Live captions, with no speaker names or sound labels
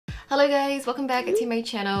Hello guys, welcome back to my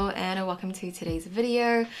channel and welcome to today's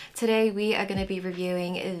video. Today we are going to be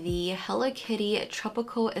reviewing the Hello Kitty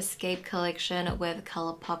Tropical Escape collection with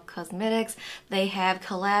Colourpop Cosmetics. They have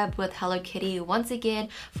collabed with Hello Kitty once again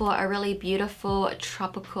for a really beautiful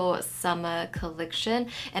tropical summer collection.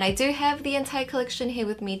 And I do have the entire collection here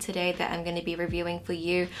with me today that I'm going to be reviewing for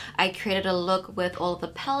you. I created a look with all of the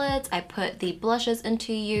palettes, I put the blushes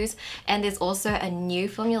into use, and there's also a new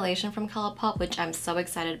formulation from Colourpop which I'm so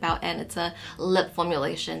excited about. And it's a lip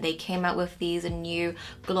formulation. They came out with these new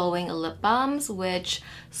glowing lip balms, which,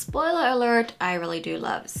 spoiler alert, I really do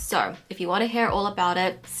love. So if you want to hear all about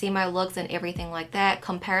it, see my looks and everything like that,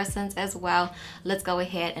 comparisons as well, let's go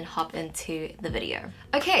ahead and hop into the video.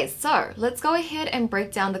 Okay, so let's go ahead and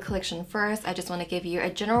break down the collection first. I just want to give you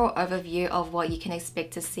a general overview of what you can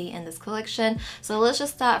expect to see in this collection. So let's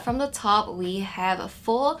just start from the top. We have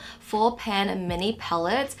four pan mini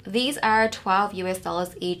palettes. These are $12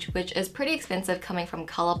 US each, which is pretty expensive coming from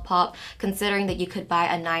Colourpop, considering that you could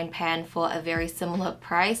buy a 9-pan for a very similar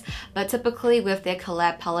price. But typically with their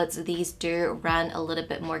collab palettes, these do run a little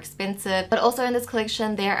bit more expensive. But also in this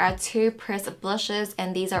collection, there are 2 pressed blushes,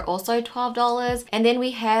 and these are also $12. And then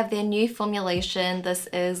we have their new formulation. This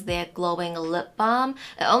is their glowing lip balm.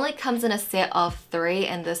 It only comes in a set of 3,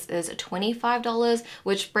 and this is $25,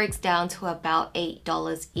 which breaks down to about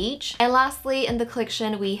 $8 each. And lastly, in the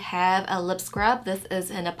collection, we have a lip scrub. This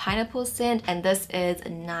is in a pineapple scent, and this is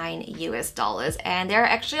 $9 US. And there are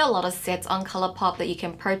actually a lot of sets on Colourpop that you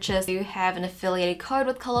can purchase. You have an affiliated code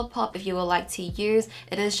with Colourpop if you would like to use.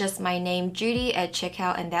 It is just my name, Judy, at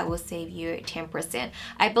checkout, and that will save you 10%.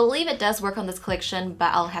 I believe it does work on this collection,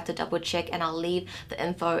 but I'll have to double check, and I'll leave the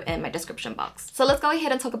info in my description box. So let's go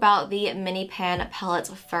ahead and talk about the mini pan palettes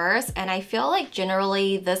first. And I feel like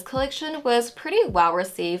generally this collection was pretty well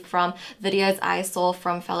received from videos I saw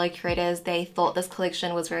from fellow creators. They thought this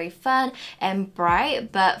collection was very fun and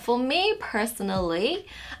bright, but for me personally,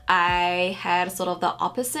 I had sort of the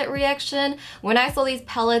opposite reaction. When I saw these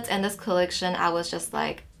palettes and this collection, I was just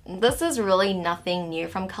like, this is really nothing new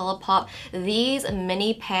from Colourpop. These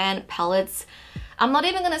mini pan palettes, I'm not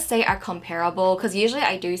even gonna say are comparable, because usually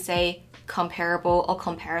I do say comparable or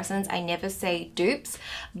comparisons. I never say dupes,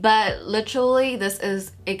 but literally this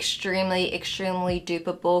is extremely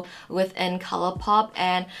dupeable within Colourpop.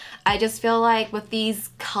 And I just feel like with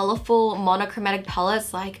these colorful monochromatic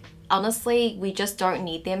palettes, like honestly, we just don't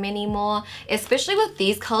need them anymore, especially with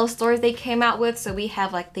these color stories they came out with. So we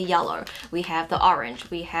have like the yellow, we have the orange,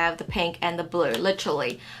 we have the pink and the blue,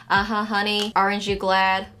 literally. Honey, orange you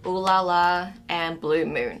glad, ooh la la, and blue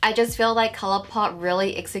moon. I just feel like Colourpop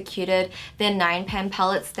really executed their 9-pan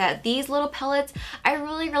palettes, that these little palettes, I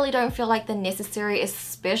really don't feel like they're necessary,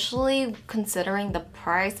 especially considering the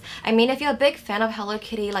price. I mean, if you're a big fan of Hello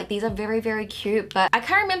Kitty, like these are very cute, but I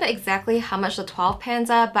can't remember exactly how much the 12 pans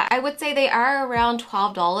are, but I would say they are around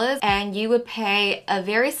 $12, and you would pay a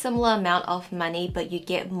very similar amount of money, but you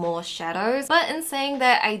get more shadows. But in saying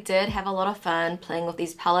that, I did have a lot of fun playing with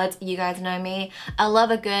these palettes. You guys know me, I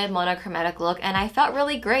love a good monochromatic look, and I felt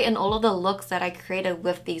really great in all of the looks that I created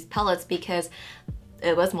with these palettes because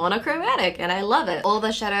it was monochromatic and I love it. All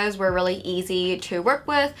the shadows were really easy to work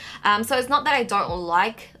with. So it's not that I don't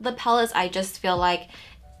like the palettes, I just feel like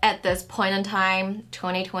at this point in time,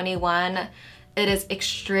 2021, it is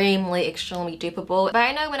extremely dupeable. But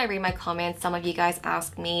I know when I read my comments, some of you guys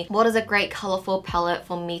ask me, what is a great colorful palette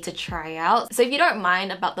for me to try out? So if you don't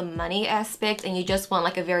mind about the money aspect and you just want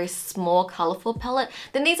like a very small colorful palette,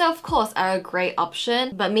 then these of course are a great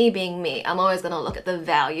option. But me being me, I'm always gonna look at the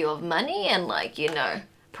value of money and, like, you know,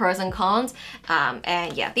 pros and cons.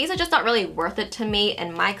 And yeah, these are just not really worth it to me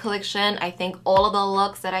in my collection. I think all of the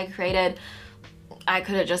looks that I created, I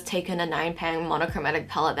could have just taken a 9-pan monochromatic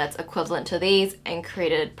palette that's equivalent to these and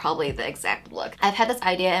created probably the exact look. I've had this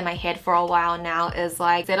idea in my head for a while now, is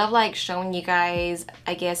like, instead of like showing you guys,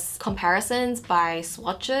 I guess, comparisons by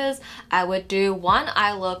swatches, I would do one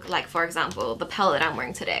eye look, like for example, the palette I'm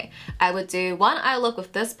wearing today. I would do one eye look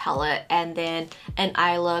with this palette and then an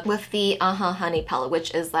eye look with the Honey palette,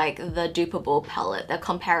 which is like the dupeable palette, the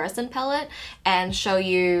comparison palette, and show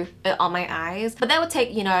you it on my eyes. But that would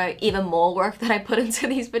take, you know, even more work that I put into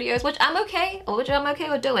these videos, which I'm okay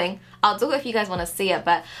with doing. I'll do it if you guys want to see it,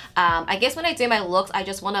 but I guess when I do my looks, I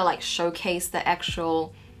just want to like showcase the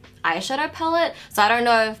actual eyeshadow palette. So I don't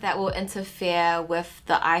know if that will interfere with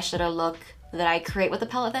the eyeshadow look that I create with the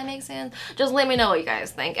palette, if that makes sense. Just let me know what you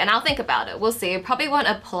guys think and I'll think about it. We'll see. It probably won't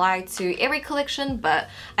apply to every collection, but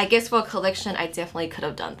I guess for a collection I definitely could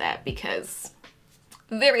have done that because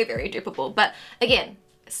very dupeable. But again,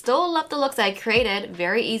 still love the looks I created,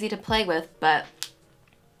 very easy to play with, but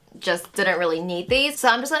just didn't really need these. So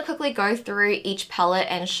I'm just going to quickly go through each palette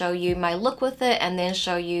and show you my look with it, and then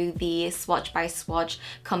show you the swatch by swatch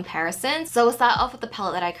comparison. So we'll start off with the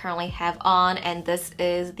palette that I currently have on, and this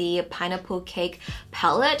is the Pineapple Cake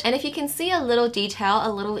palette. And if you can see a little detail,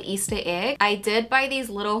 a little Easter egg, I did buy these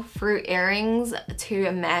little fruit earrings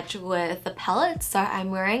to match with the palette. So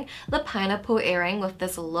I'm wearing the pineapple earring with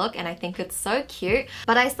this look, and I think it's so cute.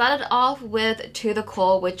 But I started off with To The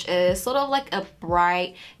Core, which is sort of like a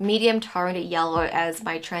bright medium toned yellow as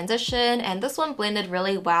my transition, and this one blended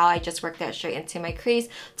really well. I just worked that straight into my crease,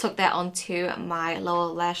 took that onto my lower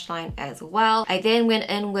lash line as well. I then went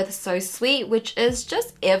in with So Sweet, which is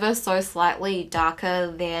just ever so slightly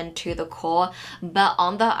darker than To The Core, but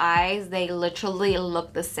on the eyes they literally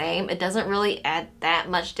look the same. It doesn't really add that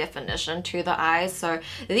much definition to the eyes. So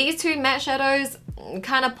these two matte shadows,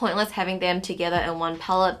 kind of pointless having them together in one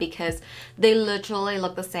palette because they literally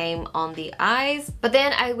look the same on the eyes. But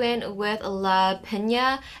then I went with La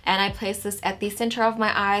Pina, and I placed this at the center of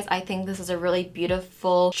my eyes. I think this is a really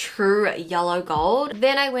beautiful true yellow gold.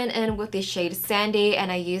 Then I went in with the shade Sandy,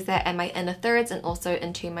 and I used that at my inner thirds and also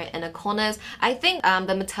into my inner corners. I think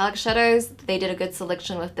the metallic shadows, they did a good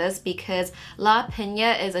selection with this because La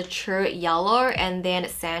Pina is a true yellow, and then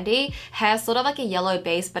Sandy has sort of like a yellow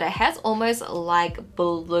base, but it has almost like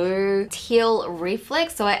blue teal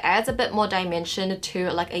reflex, so it adds a bit more dimension to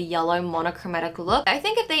like a yellow monochromatic look. I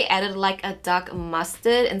think if they added like a dark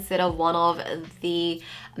mustard instead of one of the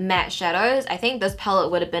matte shadows, I think this palette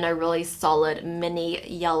would have been a really solid mini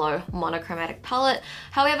yellow monochromatic palette.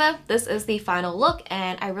 However, this is the final look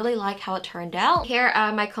and I really like how it turned out. Here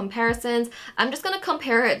are my comparisons. I'm just going to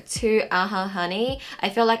compare it to Honey. I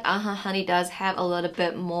feel like Honey does have a little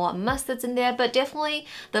bit more mustards in there, but definitely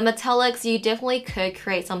the metallics, you definitely could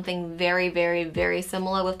create something very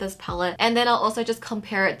similar with this palette. And then I'll also just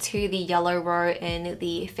compare it to the Yellow Row in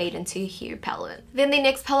the Fade Into Hue palette. Then the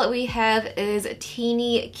next palette we have is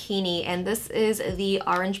Teeny Keeny, and this is the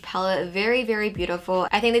orange palette. Very beautiful.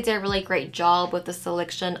 I think they did a really great job with the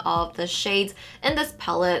selection of the shades in this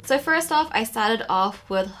palette. So first off, I started off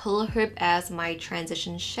with Hula Hoop as my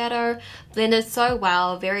transition shadow. Blended so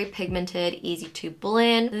well, very pigmented, easy to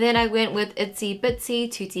blend. Then I went with Itsy Bitsy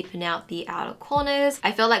to deepen out the outer corners.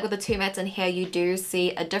 I feel like with the two mattes in here, you do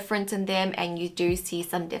see a difference in them and you do see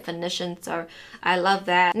some definition, so I love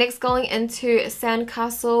that. Next, going into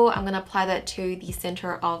Sandcastle, I'm going to apply that to the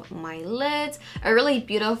center of my lids. A really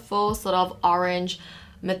beautiful sort of orange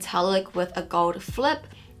metallic with a gold flip.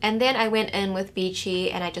 And then I went in with Beachy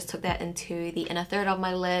and I just took that into the inner third of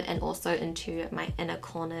my lid and also into my inner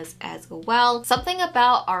corners as well. Something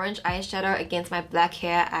about orange eyeshadow against my black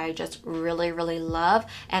hair I just really love,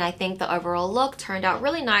 and I think the overall look turned out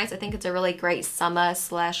really nice. I think it's a really great summer /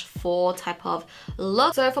 fall type of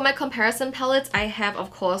look. So for my comparison palettes, I have of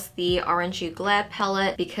course the Orange You Glad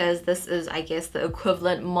palette because this is, I guess, the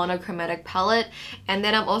equivalent monochromatic palette. And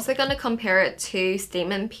then I'm also going to compare it to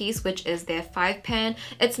Statement Piece, which is their 5-pan.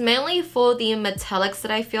 It's mainly for the metallics that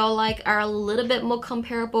I feel like are a little bit more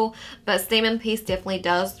comparable, but Statement Piece definitely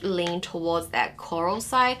does lean towards that coral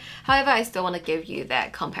side. However, I still want to give you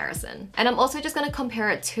that comparison. And I'm also just going to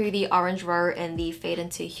compare it to the Orange Row in the Fade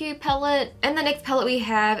Into Hue palette. And the next palette we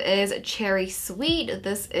have is Cherry Sweet.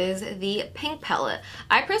 This is the pink palette.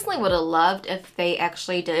 I personally would have loved if they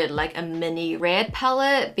actually did like a mini red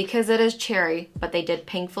palette because it is cherry, but they did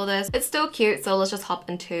pink for this. It's still cute, so let's just hop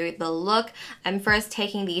into the look. I'm first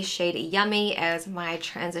taking the shade Yummy as my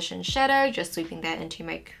transition shadow, just sweeping that into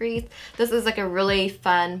my crease. This is like a really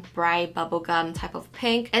fun, bright bubblegum type of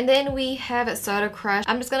pink. And then we have Soda Crush.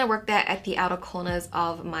 I'm just going to work that at the outer corners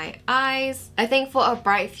of my eyes. I think for a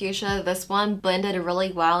bright fuchsia, this one blended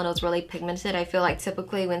really well and it was really pigmented. I feel like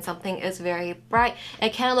typically when something is very bright,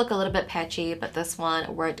 it can look a little bit patchy, but this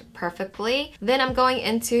one worked perfectly. Then I'm going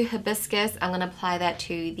into Hibiscus. I'm going to apply that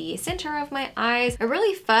to the center of my eyes. A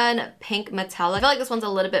really fun pink metallic. I feel like this one's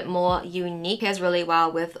a little bit more unique. It pairs really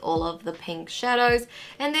well with all of the pink shadows.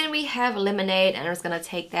 And then we have Lemonade, and I'm just going to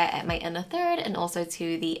take that at my inner third and also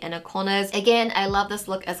to the inner corners. Again, I love this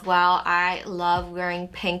look as well. I love wearing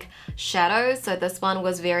pink shadows, so this one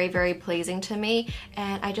was very pleasing to me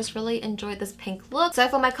and I just really enjoyed this pink look. So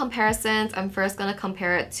for my comparisons, I'm first going to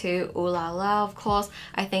compare it to Ooh La La, of course.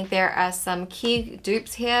 I think there are some key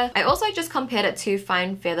dupes here. I also just compared it to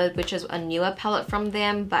Fine Feathered, which is a newer palette from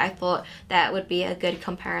them, but I thought that would be a good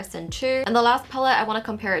comparison to. And the last palette I want to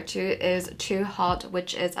compare it to is Too Hot,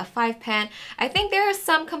 which is a 5-pan. I think there are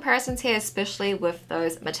some comparisons here, especially with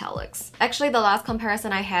those metallics. Actually, the last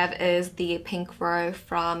comparison I have is the Pink Row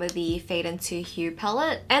from the Fade Into Hue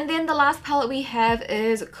palette. And then the last palette we have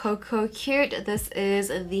is Cocoa Cute. This is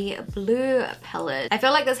the blue palette. I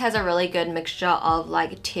feel like this has a really good mixture of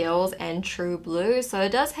like teals and true blue, so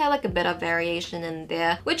it does have like a bit of variation in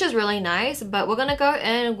there, which is really nice. But we're gonna go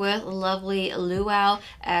in with Lovely Luau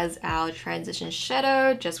as our transition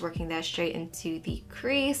shadow, just working that straight into the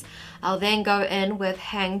crease. I'll then go in with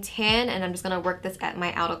Hang Tan, and I'm just gonna work this at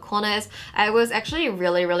my outer corners. I was actually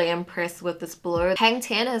really impressed with this blue. Hang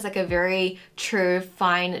Tan is like a very true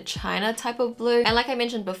fine china type of blue, and like I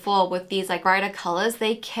mentioned before, with these like brighter colors,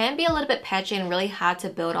 they can be a little bit patchy and really hard to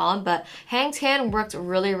build on, but Hang Tan worked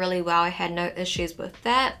really well. I had no issues with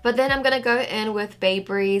that. But then I'm gonna go in with Bay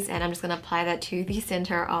Breeze, and I'm just gonna apply that to the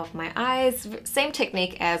center of my eyes. Same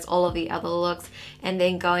technique as all of the other looks, and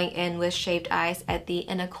then going in with Shaved Ice at the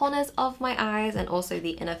inner corners of my eyes and also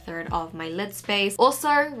the inner third of my lid space. Also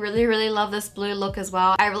really love this blue look as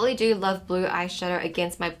well. I really do love blue eyeshadow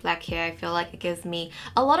against my black hair. I feel like it gives me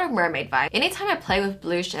a lot of mermaid vibe. Anytime I play with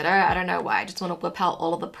blue shadow, I don't know why, I just want to whip out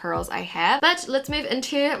all of the pearls I have. But let's move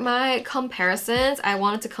into my comparisons. I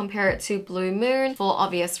wanted to compare it to Blue Moon for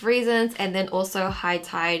obvious reasons, and then also High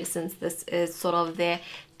Tide, since this is sort of their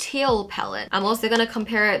teal palette. I'm also going to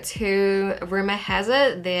compare it to Rumor Has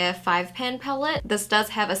It, their 5-pan palette. This does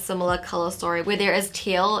have a similar color story where there is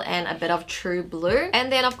teal and a bit of true blue.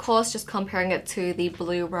 And then of course just comparing it to the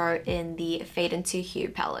Blue Row in the Fade Into Hue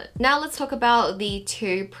palette. Now let's talk about the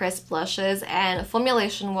two pressed blushes, and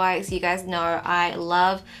formulation wise, you guys know I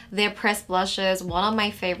love their pressed blushes. One of my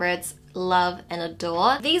favorites, love and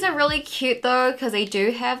adore. These are really cute though, because they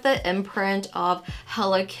do have the imprint of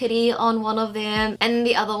Hello Kitty on one of them, and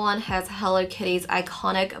the other one has Hello Kitty's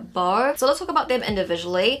iconic bow. So let's talk about them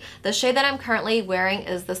individually. The shade that I'm currently wearing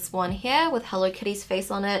is this one here with Hello Kitty's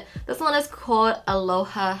face on it. This one is called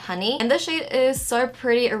Aloha Honey, and this shade is so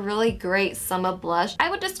pretty, a really great summer blush. I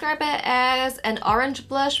would describe it as an orange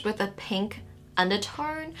blush with a pink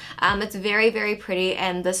undertone. It's very pretty,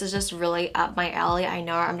 and this is just really up my alley. I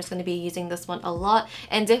know I'm just going to be using this one a lot,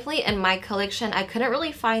 and definitely in my collection I couldn't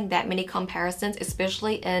really find that many comparisons,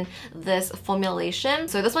 especially in this formulation.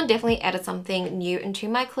 So this one definitely added something new into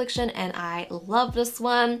my collection, and I love this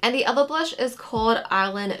one. And the other blush is called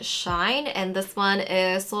Island Shine, and this one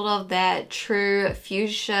is sort of that true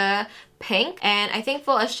fuchsia pink. And I think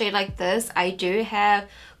for a shade like this, I do have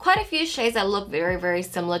quite a few shades that look very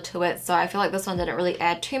similar to it, so I feel like this one didn't really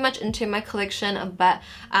add too much into my collection. But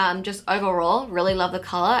just overall really love the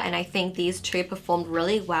color, and I think these two performed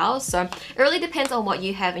really well. So it really depends on what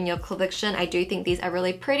you have in your collection. I do think these are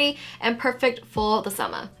really pretty and perfect for the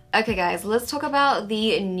summer. Okay guys, let's talk about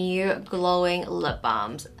the new glowing lip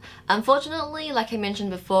balms. Unfortunately, like I mentioned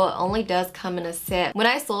before, it only does come in a set. When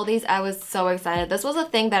I saw these, I was so excited. This was the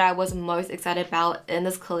thing that I was most excited about in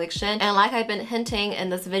this collection, and like I've been hinting in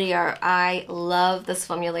this video, I love this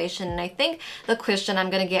formulation. And I think the question I'm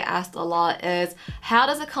gonna get asked a lot is, how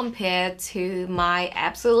does it compare to my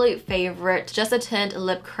absolute favorite Just a Tint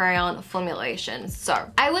lip crayon formulation?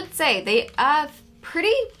 So I would say they are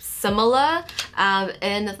pretty similar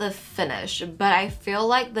in the finish, but I feel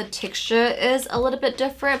like the texture is a little bit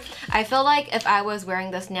different. I feel like if I was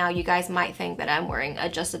wearing this now, you guys might think that I'm wearing a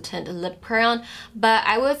Just a Tint lip crayon, but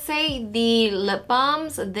I would say the lip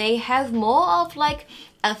balms, they have more of like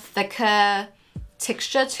a thicker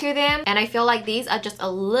texture to them, and I feel like these are just a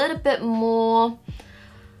little bit more,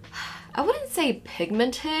 I wouldn't say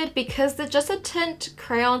pigmented, because the Just a Tint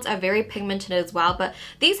crayons are very pigmented as well, but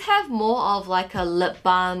these have more of like a lip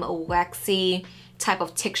balm waxy type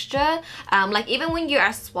of texture. Like even when you are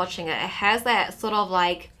swatching it, it has that sort of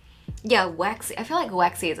like, yeah, waxy. I feel like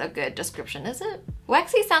waxy is a good description, is it?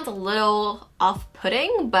 Waxy sounds a little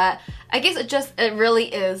off-putting, but I guess it really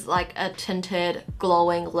is like a tinted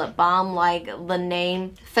glowing lip balm. Like the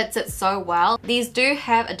name fits it so well. These do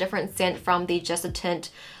have a different scent from the Just a Tint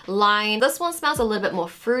line. This one smells a little bit more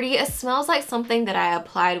fruity. It smells like something that I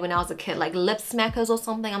applied when I was a kid, like lip smackers or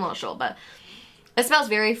something, I'm not sure, but it smells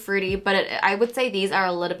very fruity. But I would say these are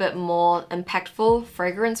a little bit more impactful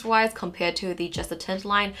fragrance wise compared to the Just a Tint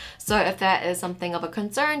line. So if that is something of a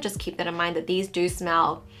concern, just keep that in mind, that these do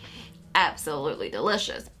smell absolutely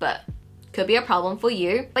delicious, but could be a problem for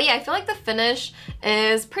you. But yeah, I feel like the finish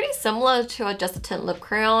is pretty similar to a Just a Tint lip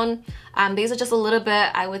crayon. These are just a little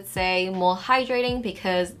bit, I would say, more hydrating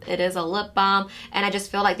because it is a lip balm, and I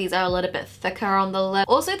just feel like these are a little bit thicker on the lip.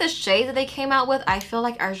 Also, the shades that they came out with, I feel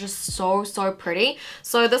like are just so pretty.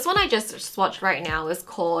 So this one I just swatched right now is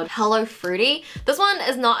called Hello Fruity. This one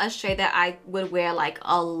is not a shade that I would wear like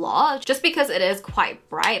a lot just because it is quite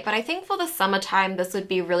bright, but I think for the summertime this would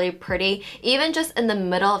be really pretty. Even just in the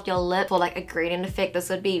middle of your lip for like a gradient effect, this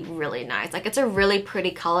would be really nice. Like, it's a really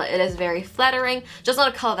pretty color. It is very flattering. Just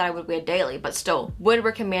not a color that I would wear daily, but still would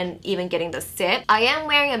recommend even getting the set. I am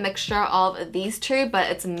wearing a mixture of these two, but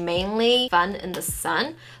it's mainly Fun in the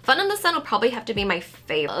Sun. Fun in the Sun will probably have to be my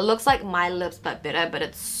favorite. It looks like My Lips but better, but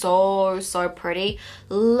it's so pretty.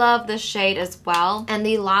 Love the shade as well. And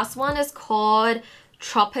the last one is called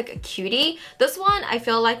Tropic Cutie. This one I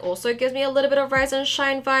feel like also gives me a little bit of Rise and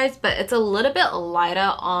Shine vibes, but it's a little bit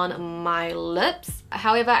lighter on my lips.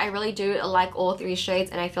 However, I really do like all three shades,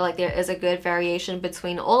 and I feel like there is a good variation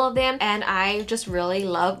between all of them, and I just really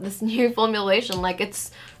love this new formulation. Like, it's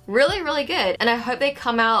really good, and I hope they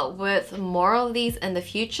come out with more of these in the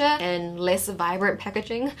future and less vibrant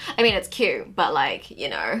packaging. I mean, it's cute, but like, you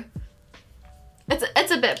know,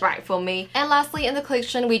 it's a bit bright for me. And lastly in the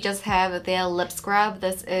collection, we just have their lip scrub.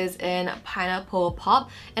 This is in Pineapple Pop,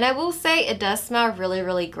 and I will say it does smell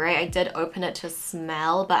really great. I did open it to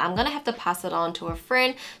smell, but I'm gonna have to pass it on to a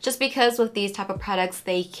friend just because with these type of products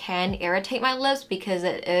they can irritate my lips because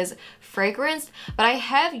it is fragranced. But I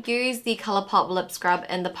have used the Colourpop lip scrub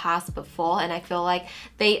in the past before, and I feel like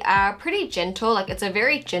they are pretty gentle. Like, it's a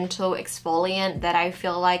very gentle exfoliant that I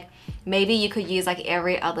feel like maybe you could use like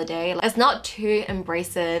every other day. It's not too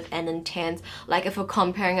abrasive and intense, like if we're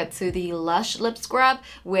comparing it to the Lush lip scrub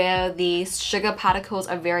where the sugar particles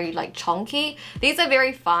are very like chunky. These are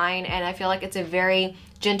very fine, and I feel like it's a very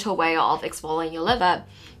gentle way of exfoliating your lip.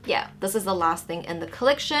 Yeah, this is the last thing in the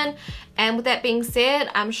collection. And with that being said,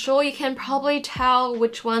 I'm sure you can probably tell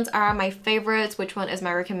which ones are my favorites, which one is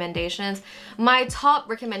my recommendations. My top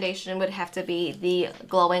recommendation would have to be the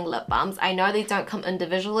glowing lip balms. I know these don't come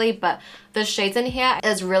individually, but the shades in here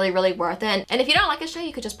is really worth it. And if you don't like a shade,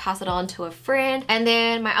 you could just pass it on to a friend. And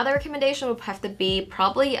then my other recommendation would have to be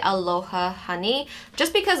probably Aloha Honey,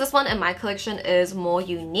 just because this one in my collection is more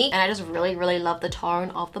unique, and I just really love the tone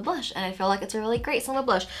of the blush, and I feel like it's a really great summer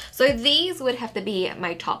blush. So these would have to be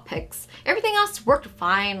my top picks. Everything else worked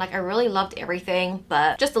fine. Like, I really loved everything,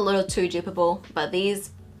 but just a little too dupeable. But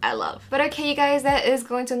these I love. But okay, you guys, that is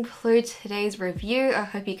going to conclude today's review. I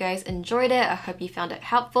hope you guys enjoyed it. I hope you found it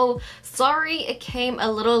helpful. Sorry it came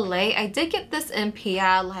a little late. I did get this in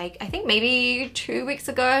PR like I think maybe 2 weeks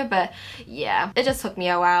ago, but yeah, it just took me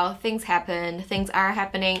a while. Things happened. Things are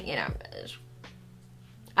happening, you know.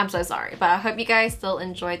 I'm so sorry, but I hope you guys still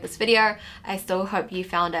enjoyed this video. I still hope you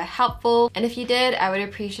found it helpful, and if you did, I would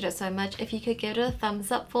appreciate it so much if you could give it a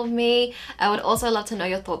thumbs up for me. I would also love to know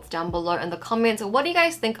your thoughts down below in the comments. What do you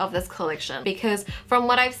guys think of this collection? Because from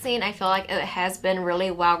what I've seen, I feel like it has been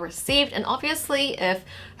really well received, and obviously if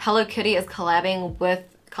Hello Kitty is collabing with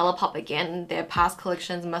Colourpop again, their past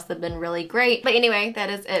collections must have been really great. But anyway, that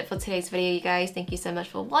is it for today's video, you guys. Thank you so much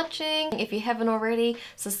for watching. If you haven't already,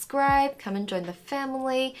 subscribe, come and join the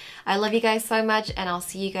family. I love you guys so much, and I'll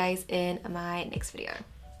see you guys in my next video.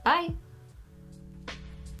 Bye!